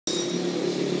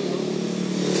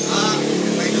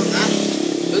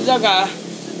ka.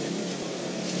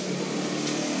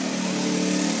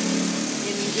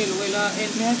 Angel, wala.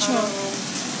 Nacho.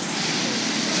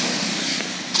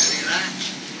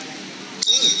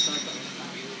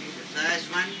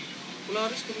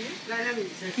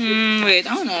 Wait,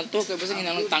 ano na to? Kaya basta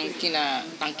ginanong tangki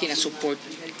na support.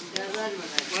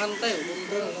 Mantay,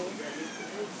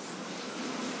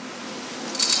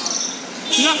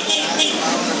 Na.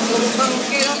 Subok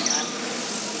tangke, no?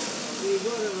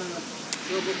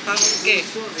 Subok tangke.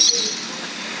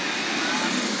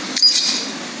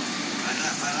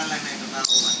 Para lang na ito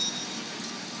tahuan.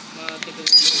 Matikin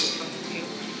yung subok tangke.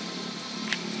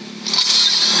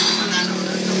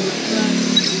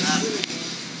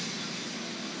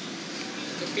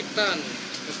 Kapitan.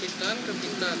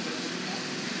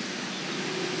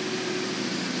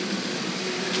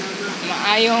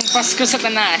 Maayong Pasko sa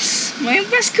tanas. Mayong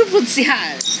Pasko po siya.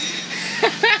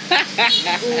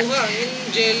 Kuha,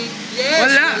 Angel. Yes!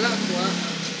 Wala. Kuha.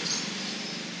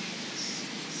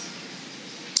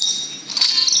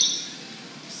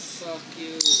 Fuck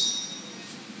you.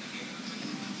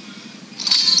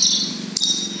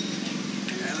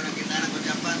 Kaya wala kita na ko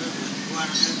dyan pa doon. Kuha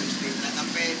na sila, nag-spin na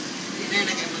kape. Hindi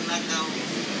na kayo magnakaw.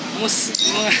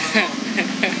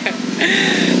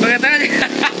 Mga tayo.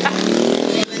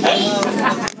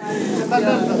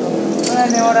 Wala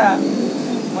ni ora.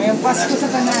 Mayong Pasko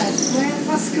sa tanas. Mayong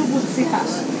Pasko po siya.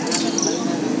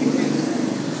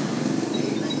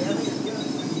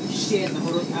 Shit,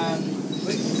 nahurutan.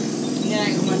 Niya,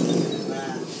 kuman.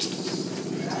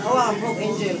 Awa, mok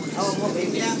Angel. Awa, mok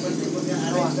Angel.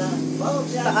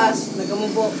 Taas,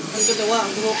 nagamubok. Ang katawa,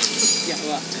 ang bumok.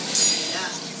 Yawa.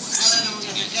 Para na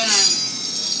mga kakanan.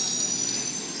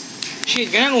 Shit,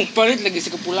 ganyan kung palit lagi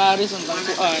sa Kapularis ang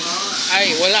tangkuan.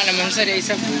 Ay, wala naman sa di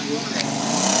isa po.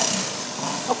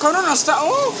 Oh, karon ang star.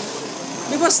 Oh!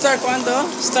 Di ba star ko to?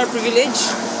 Star privilege?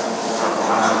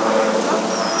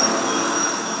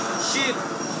 Shit.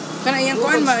 Kana iyang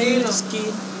kuan ba? Yung ski.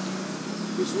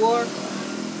 This war.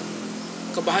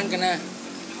 Kabahan ka na.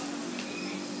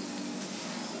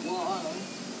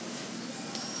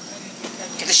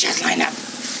 Get the shot line up.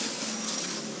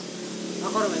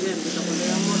 Ako rin, yan. Bisa ko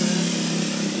lang mo.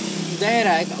 Dahil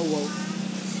ay kauwaw.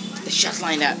 Get the shot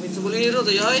line up. Bisa ko lang hero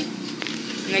to, yoy.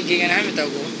 Nagigan namin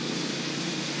tao ko.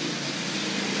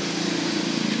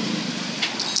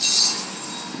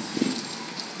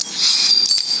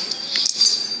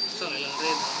 Saan ilang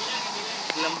red?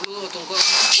 Ilang blue, tungkol.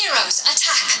 Heroes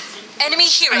attack. Enemy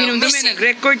hero Ay, nung dumi, missing.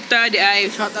 nag-record ta. Di ay,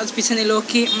 shoutouts pisa ni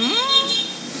Loki.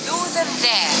 Lure them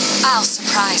there. I'll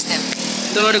surprise them.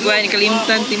 Ito, nagwaya ni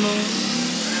Kalimtan, Timo.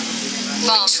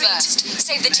 Bomb first.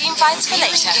 Save the team fights for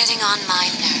later. Getting on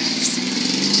my nerves.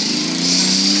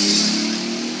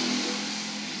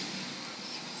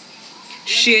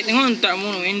 Shit, ngon ta mo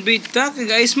no invade ta kay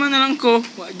Iceman na lang ko.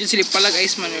 Wa jud sila palag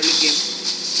Iceman early game.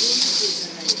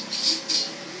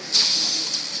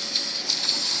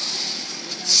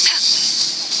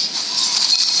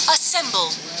 Assemble.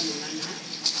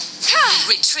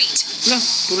 Retreat. La,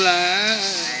 pula.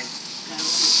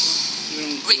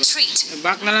 Retreat.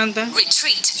 Back na lang ta.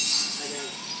 Retreat.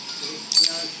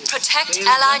 Protect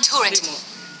allied turret.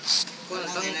 Kuha na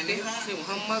tangke. Si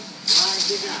Muhammad.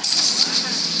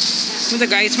 Munta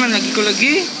Iceman lagi ko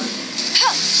lagi.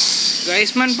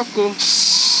 Iceman pa ko.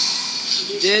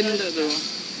 Then to.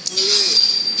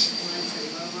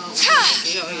 Iya,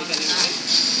 iya, kanina.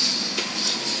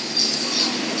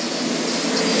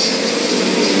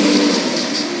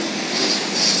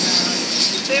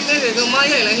 Siyempre,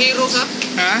 gagmay lang hero sa.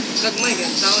 Ha? Gagmay,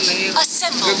 taon lang hero.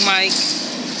 Assemble. Gag mic.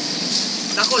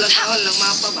 Dako lang taon lang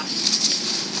mapa ba?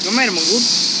 Gamay ra mo gud.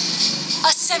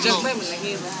 Assemble. Gagmay man lang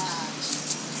hero.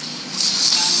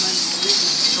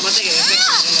 Kamatay ka, effect.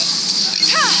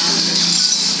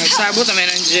 Nagsabot na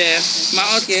meron Jeff.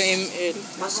 Maot kay ML.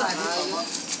 Basa.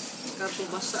 Kartong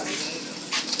basa.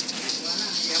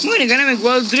 Mo ni gana mag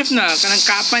world drift na kanang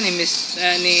kapan ni Miss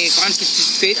ni Kuan Twisted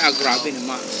Fate. Ah, grabe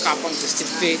naman. Kapang Twisted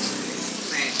Fate.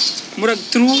 Murag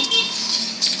true.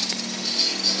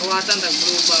 Kawatan tag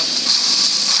blue ba.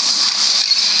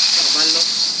 Sa balo.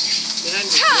 Behind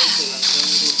the goal ko lang. Don't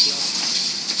go lang.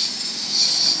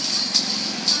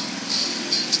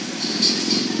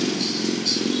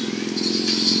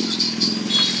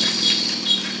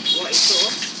 Wa ito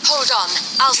oh. Hold on.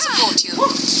 I'll support you.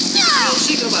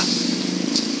 Music ka ba?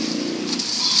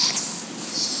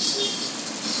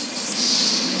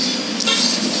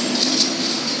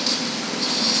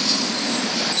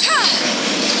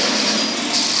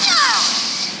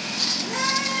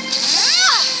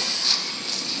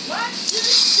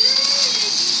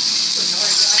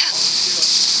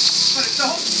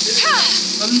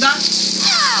 Tanda?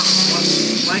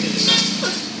 Why did you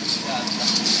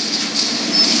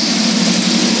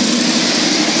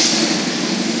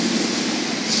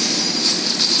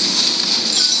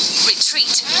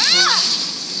Retreat.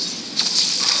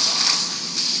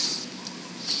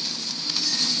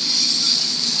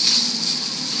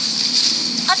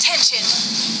 Attention.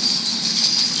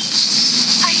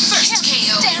 I first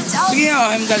KO. Sige,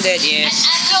 I'm not dead yet. An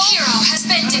enemy hero has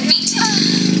been defeated.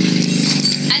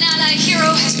 An ally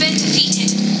hero has been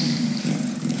defeated.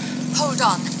 Hold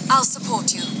on, I'll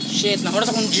support you. Shit, nakulat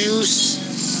akong juice.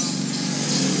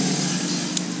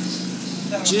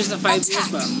 Juice na 5 years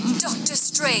Attack, ba? Doctor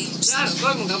Strange. Yan,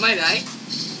 kau mong gamay na eh.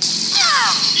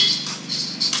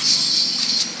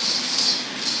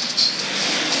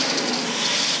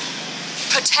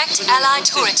 Protect ally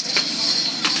turret.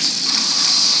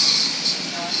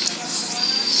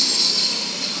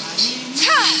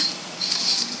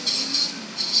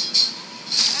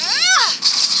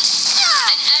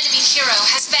 An enemy hero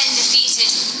has been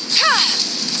defeated.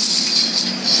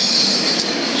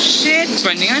 Shit,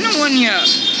 pani anong one niya?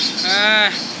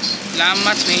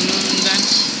 Lamat may inundan.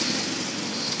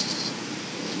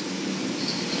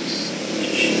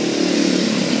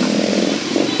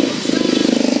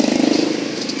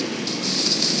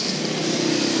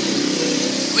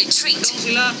 Retreat. Anong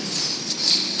sila?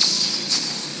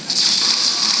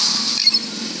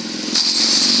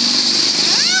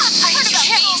 I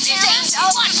can't stand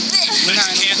watch this. Wala,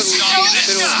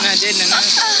 pero na dead na.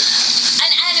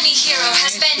 An enemy hero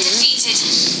has been defeated.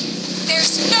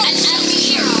 There's no an enemy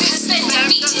hero has been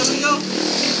defeated.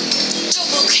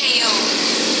 Double KO.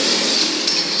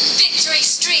 Victory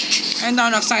streak. Ayun daw,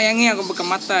 nagsayang niya kung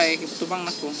magkamatay. Kipatubang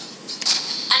na ko.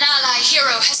 An ally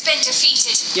hero has been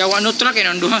defeated. Yawa no truck,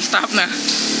 yun, duhang stop na.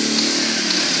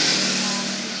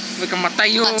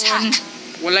 Magkamatay yun. Attack.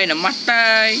 Walay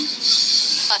namatay.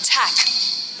 Attack.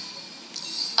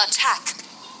 Attack.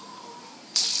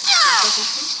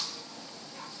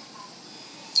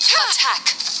 Attack.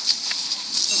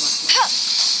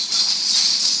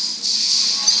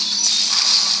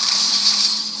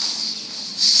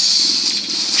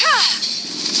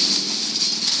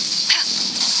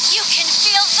 You can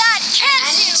feel that,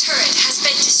 can't you? Enemy turret has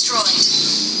been destroyed.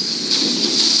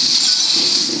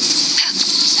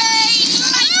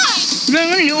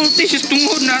 Gangan ni ulti siya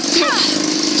tungod na to.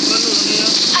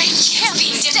 I can't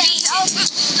be defeated.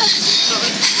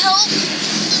 Help.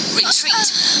 Retreat.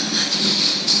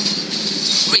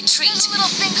 Retreat. A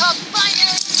little thing called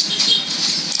fire.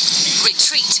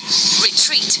 Retreat.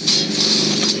 Retreat.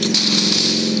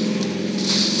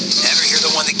 Never hear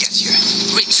the one that gets you.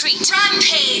 Retreat.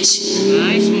 Rampage.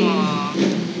 Nice mo.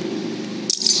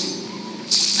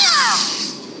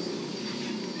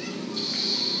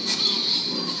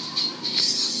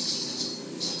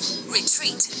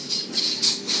 Retreat.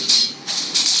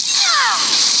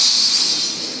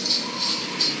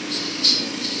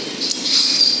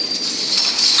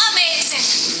 Amazing.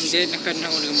 Dead na ka na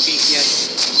ako nagmukikiyat.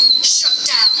 Shut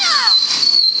down.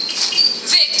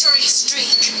 Victory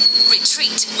streak.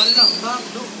 Retreat. Wala, back,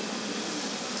 no.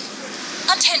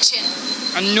 Attention.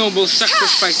 A noble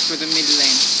sacrifice for the mid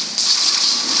lane.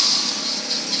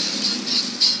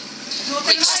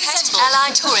 Protect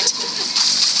ally turret.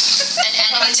 An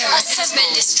enemy turret has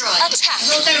been destroyed. Attack.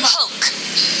 Hulk.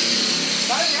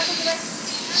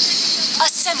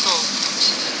 Assemble.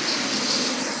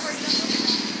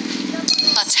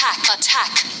 Attack.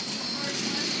 Attack.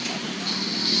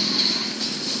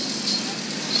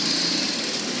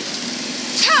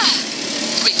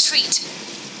 Retreat.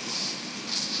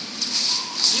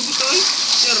 Yung betul?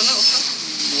 Sir, na, okay.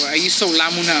 Boy, are you so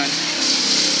lamunan?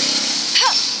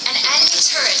 An enemy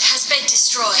turret has been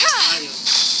destroyed. Ayun.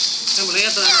 Saya mau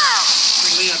lihat, saya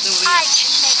mau lihat. I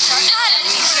can make an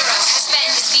enemy hero has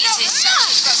been defeated.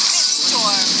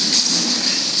 Storm.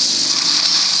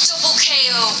 Double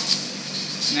KO.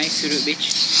 Nice suru,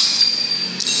 bitch.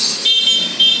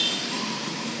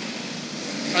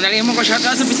 O, dali mo ko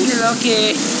shoutout sa bitch nila,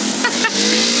 okay.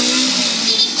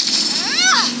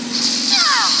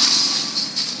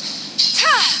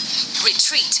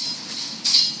 Retreat.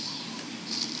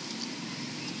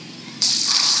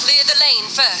 Clear the lane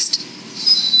first.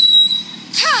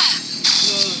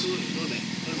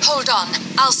 Hold on,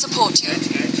 I'll support you.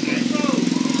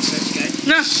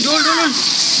 Na, doon, doon.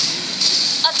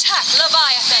 Attack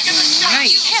Leviathan. Nice.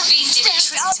 You can't be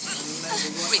retreat.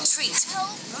 Retreat.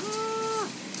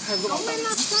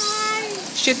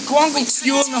 Shit, kuwang kong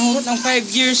fuel na hurot ng 5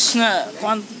 years na,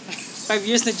 5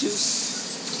 years na juice.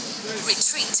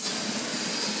 Retreat.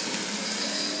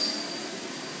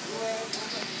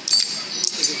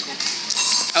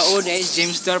 Oo, dahil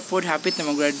James Darford hapit na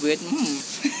mag-graduate.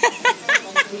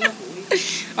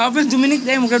 Pero Dominic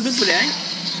dahil mag-graduate po dahil.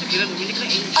 Kira Dominic na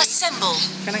Assemble.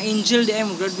 Kanang Angel dahil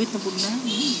mag-graduate na po na.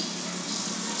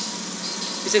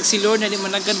 Isag si Lord na di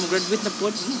managad mag-graduate na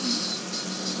po.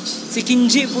 Si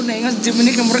Kinji po na ingas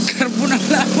Dominic ang murag carbon ang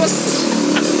lawas.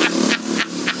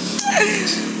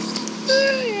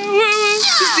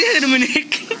 Siya Dominic.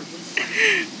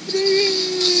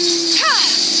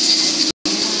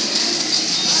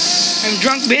 I'm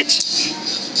drunk, bitch.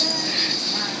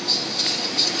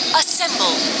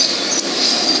 Assemble.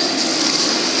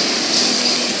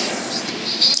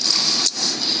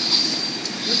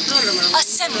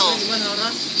 Assemble.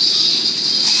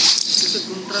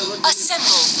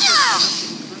 Assemble.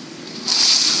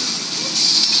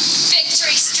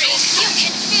 Victory streak. You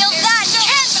can feel that,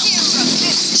 can't you?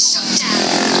 Shut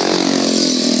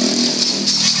down.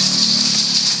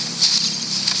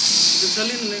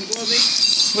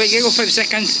 Wait, give go 5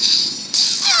 seconds.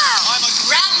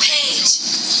 Rampage.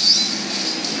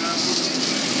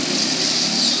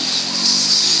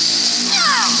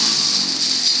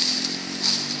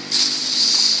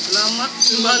 Salamat.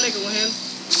 Balik ang help.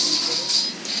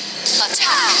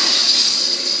 Attack.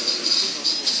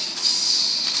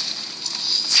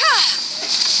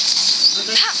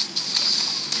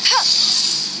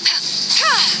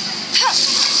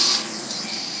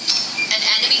 An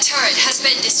enemy turret has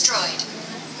been destroyed.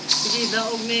 Sige,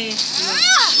 daog ni.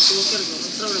 Tuker ko.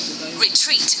 Nagtraw na po tayo.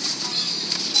 Retreat.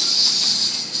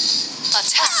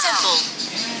 Assemble.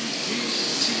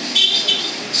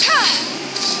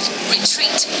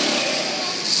 Retreat.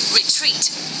 Retreat.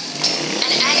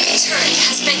 An enemy turret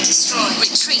has been destroyed.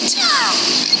 Retreat.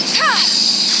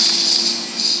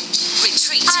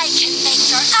 Retreat. I can make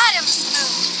your atoms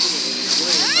move.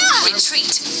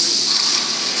 Retreat.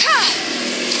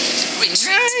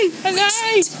 Retreat.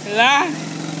 Alay! Ala!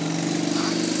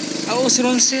 Oo, si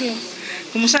Ronsel.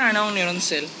 Kumusta na ako ni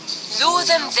Ronsel? Lure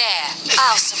them there.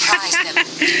 I'll surprise them.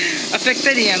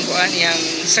 Affected yang kuan yang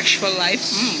sexual life.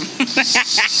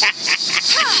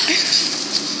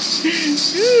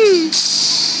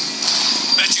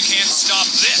 Bet you can't stop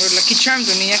Or this. lucky charm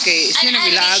to niya kay siya An na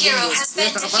enemy bilaagon hero ko. has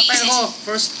been Nakapatay defeated. ako.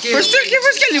 First kill. First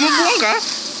kill, limubuan ka?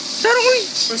 Sarong uy.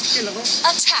 First kill ako.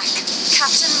 Attack,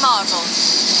 Captain Marvel.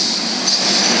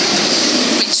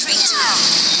 Retreat.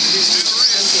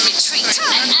 Retreat.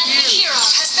 An enemy hero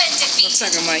has been Sa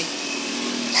defeated. kamay.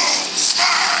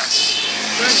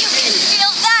 You can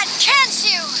feel that, can't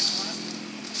you?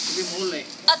 Sabi mo huli.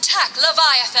 Attack,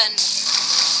 Leviathan.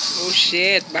 Oh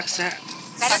shit, baksa.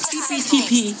 Better to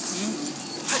TP.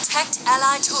 Protect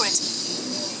allied turret.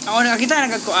 Ako nakakita na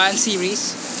nagkuan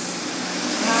series.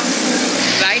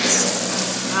 Lights.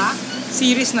 Ha?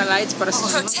 Series na lights para sa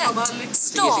Protect. Sige,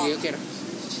 Storm. okay.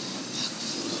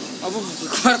 Abo,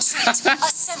 kwarta.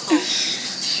 Assemble.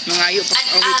 Mangayo pa.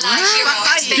 An allied hero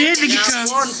has been Dead lagi defeated.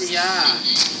 ka. Siya.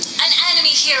 An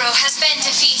enemy hero has been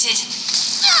defeated.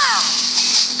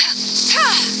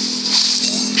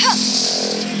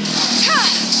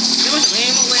 Di ba siya? May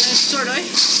mag-win ng sword, oy.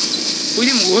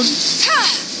 Pwede mo good.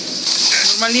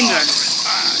 Normal din lang.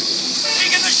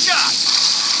 Taking the shot.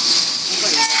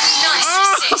 Nice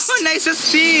assist. Oh, nice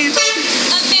assist.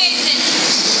 Amazing.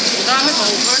 Gamit mo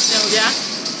first niya, Udia.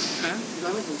 Ha?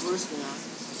 Gamit mo first niya.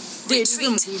 Di, ito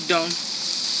mo cool down.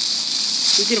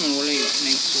 Pwede naman wala yun.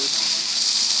 Nice sword.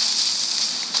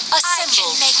 Assemble. I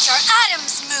can make your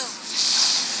atoms move.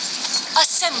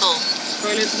 Assemble.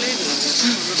 Toilet blade lang.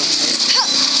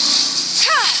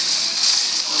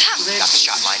 Got the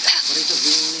shot lined up. Parito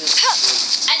din niya.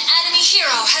 An enemy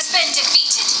hero has been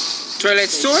defeated.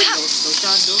 Twilight sword? No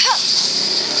shadow.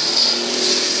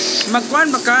 Magkuhan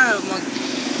ba ka?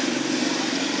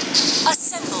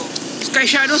 Assemble. Sky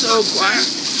Shadows o kuhan?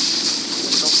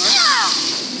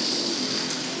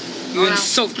 You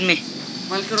insult me.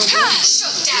 Valkyro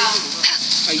Shut down.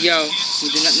 Ayaw. We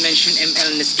do not mention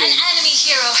ML in this An game. enemy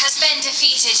hero has been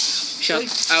defeated. Shout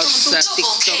out sa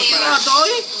TikTok Ah, para. to,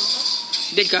 oy.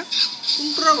 Dead ka?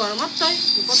 Kumpra ba? Matay.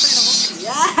 Ipatay na ko.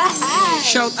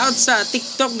 Shout out sa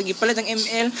TikTok. Nagipalit ang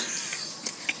ML.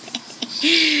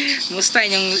 Musta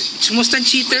yung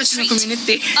cheaters ng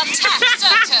community. Attack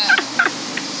center.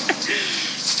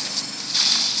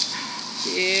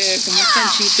 Yeah, kumusta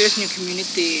ang cheaters ng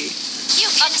community. You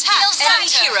can attack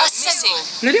enemy hero missing.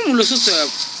 Lali mo lusot sa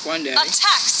kuhan dahil.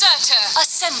 Attack center.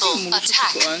 Assemble. Mo lusot sa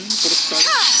Attack. kuhan. Portal.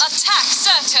 Attack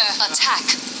center. Attack.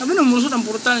 Sabi na mo lusot ang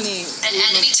portal ni. An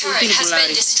enemy turret has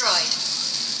been destroyed.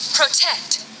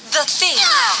 Protect the thing.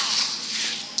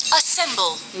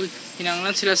 Assemble. Uy,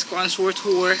 hinanglan sila sa kuhan sword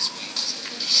whore.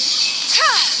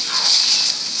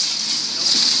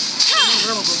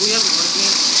 Kumpra, magpabuyag.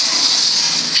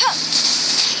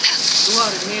 Dua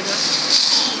rin nila.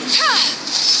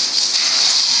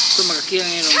 Ito makakilang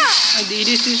yun. Ay, di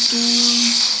this is to...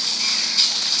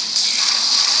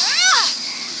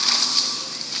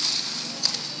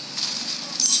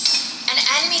 An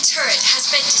enemy turret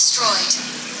has been destroyed.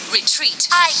 Retreat.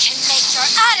 I can make your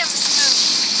atoms move.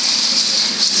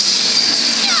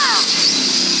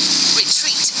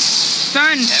 Retreat.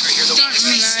 Stun! Ever hear the word? Nice,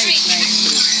 nice.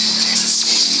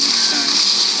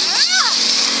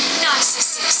 Nice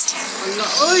assist. Wala,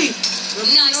 oy!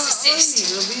 Gabi Nice ha, assist.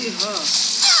 oy, gabi ha.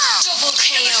 Double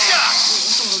KO. Shot.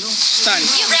 Stun.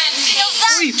 Rampage.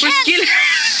 Uy, first kill!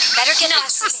 Better get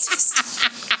assist.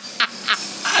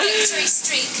 Victory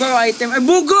streak. Go item. Ay,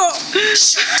 bugo!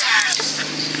 Shut down.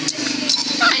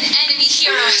 An enemy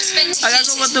hero has been Alam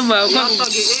ko ba ito defeated. ba? Yata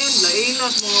gi-end,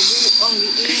 lainas, mga buang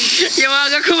gi-end.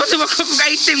 Yawaga ko ba ito ba kung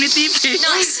item ni Tipi?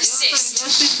 Nice assist.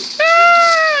 Assist.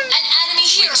 An enemy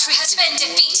hero has been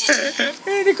defeated.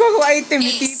 Hindi ko kung item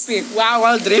ni Tipi. Wow,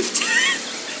 wild drift.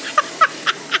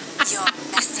 You're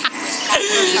messing with my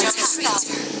retreat.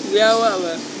 Yawa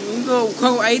ba? Hindi ko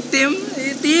kung item ni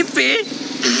Tipi.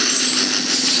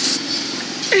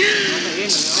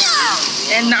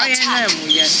 And na yan na mo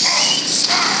yan.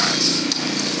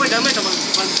 Uy, dami na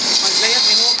pag-layat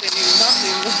ni Hope, ni Max,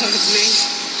 yung play.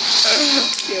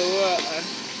 Yawa.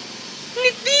 Ni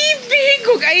Tipi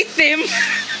kung item.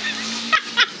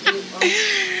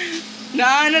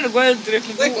 Na nag-wild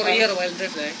drift. Uy, courier, wild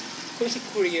drift eh. Kung si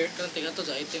courier. Kanang tingnan to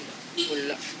sa item ba?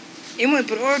 Wala. Imo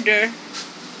i-order.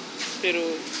 Pero...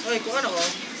 Uy, kung ano ko?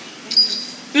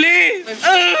 Lee! 5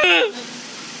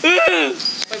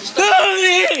 star.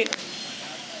 Lee!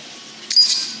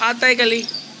 Atay ka, Lee.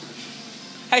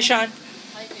 Hi, Sean.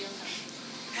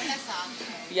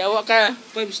 Yawa ka.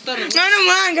 5 star. Nga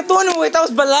naman, katuwa na mo,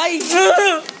 tapos balay.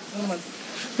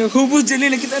 Naghubod dyan,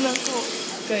 Lee. Nakita na ako.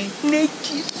 Okay.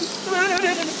 Naked.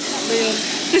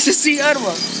 Nasa CR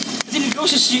ba? Kasi nagawa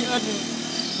sa CR.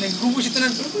 Naghubod siya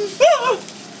tanan.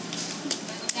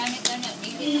 Gamit na,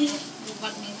 maybe,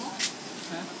 lubag ni